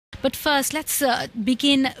But first, let's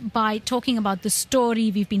begin by talking about the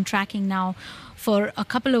story we've been tracking now for a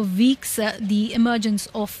couple of weeks, the emergence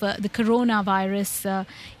of the coronavirus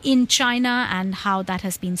in China and how that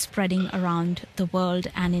has been spreading around the world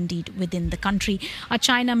and indeed within the country. Our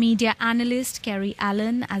China media analyst, Kerry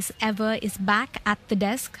Allen, as ever, is back at the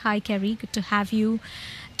desk. Hi, Kerry. Good to have you.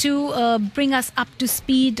 To bring us up to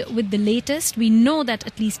speed with the latest, we know that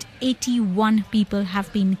at least 81 people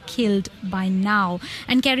have been killed by now.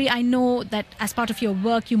 And Kerry, I know that as part of your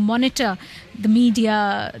work, you monitor the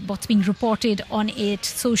media, what's being reported on it,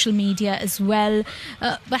 social media as well.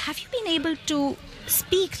 But have you been able to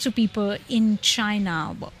speak to people in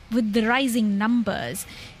China with the rising numbers?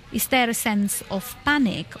 Is there a sense of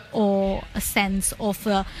panic or a sense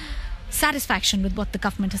of satisfaction with what the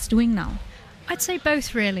government is doing now? I'd say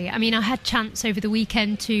both, really. I mean, I had chance over the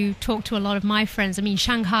weekend to talk to a lot of my friends. I mean,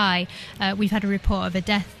 Shanghai, we've had a report of a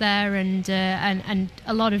death there, and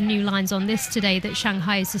a lot of new lines on this today that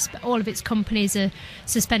Shanghai is all of its companies are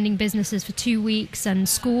suspending businesses for 2 weeks, and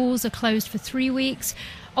schools are closed for 3 weeks.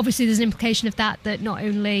 Obviously, there's an implication of that not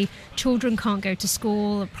only children can't go to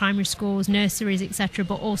school, primary schools, nurseries, etc.,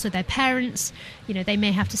 but also their parents. You know, they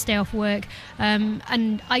may have to stay off work.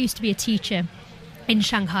 And I used to be a teacher in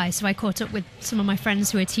Shanghai, so I caught up with some of my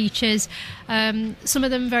friends who are teachers. Some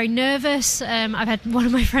of them very nervous. I've had one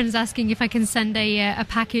of my friends asking if I can send a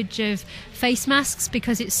package of face masks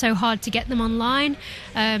because it's so hard to get them online,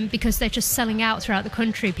 because they're just selling out throughout the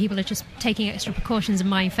country. People are just taking extra precautions and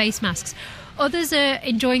buying face masks. Others are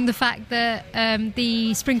enjoying the fact that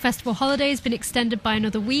the Spring Festival holiday has been extended by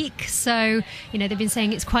another week. So, you know, they've been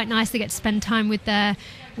saying it's quite nice. They get to spend time with their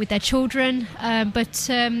children. A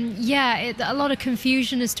lot of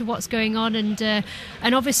confusion as to what's going on.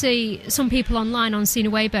 And obviously, some people online on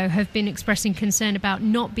Sina Weibo have been expressing concern about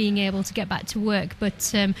not being able to get back to work. But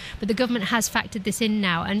the government has factored this in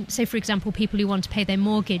now. And say, for example, people who want to pay their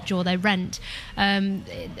mortgage or their rent,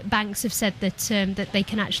 banks have said that they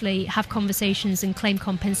can actually have conversations and claim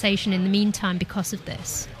compensation in the meantime because of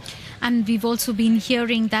this. And we've also been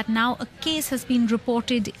hearing that now a case has been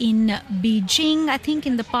reported in Beijing, I think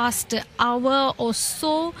in the past hour or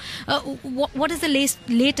so. What is the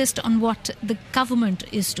latest on what the government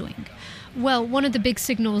is doing? Well, one of the big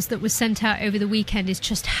signals that was sent out over the weekend is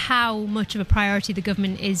just how much of a priority the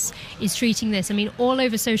government is treating this. I mean, all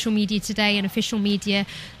over social media today and official media,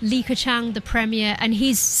 Li Keqiang, the premier, and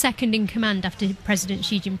he's second in command after President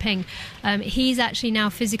Xi Jinping. He's actually now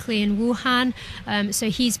physically in Wuhan. So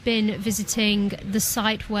he's been visiting the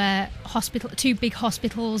site where two big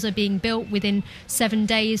hospitals are being built within 7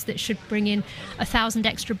 days that should bring in 1,000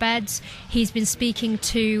 extra beds. He's been speaking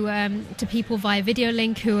to people via video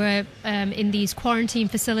link who are in these quarantine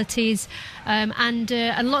facilities, and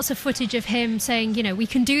lots of footage of him saying, you know, we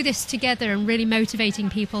can do this together, and really motivating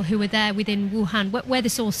people who were there within Wuhan, where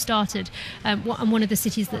this all started, and one of the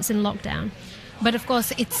cities that's in lockdown. But of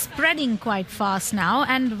course, it's spreading quite fast now,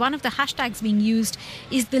 and one of the hashtags being used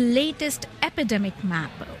is the latest epidemic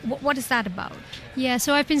map. What is that about? Yeah,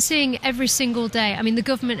 so I've been seeing every single day. I mean, the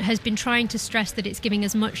government has been trying to stress that it's giving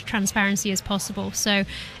as much transparency as possible. So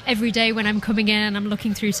every day when I'm coming in and I'm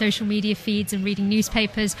looking through social media feeds and reading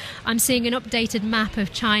newspapers, I'm seeing an updated map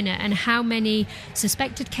of China and how many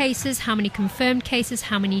suspected cases, how many confirmed cases,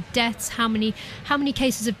 how many deaths, how many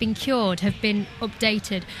cases have been cured have been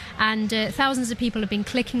updated. And thousands of people have been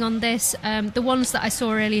clicking on this. The ones that I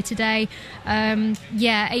saw earlier today,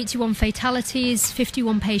 81 fatalities,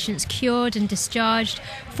 51 patients cured and discharged,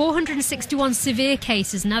 461 severe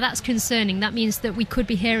cases. Now that's concerning. That means that we could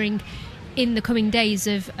be hearing in the coming days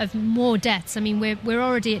of more deaths. I mean, we're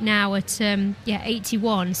already now at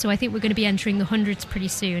 81, so I think we're going to be entering the hundreds pretty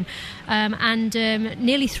soon, and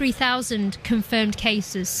nearly 3,000 confirmed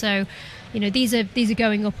cases. So, you know, these are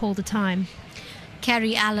going up all the time.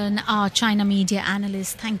 Kerry Allen, our China media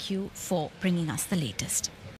analyst, thank you for bringing us the latest.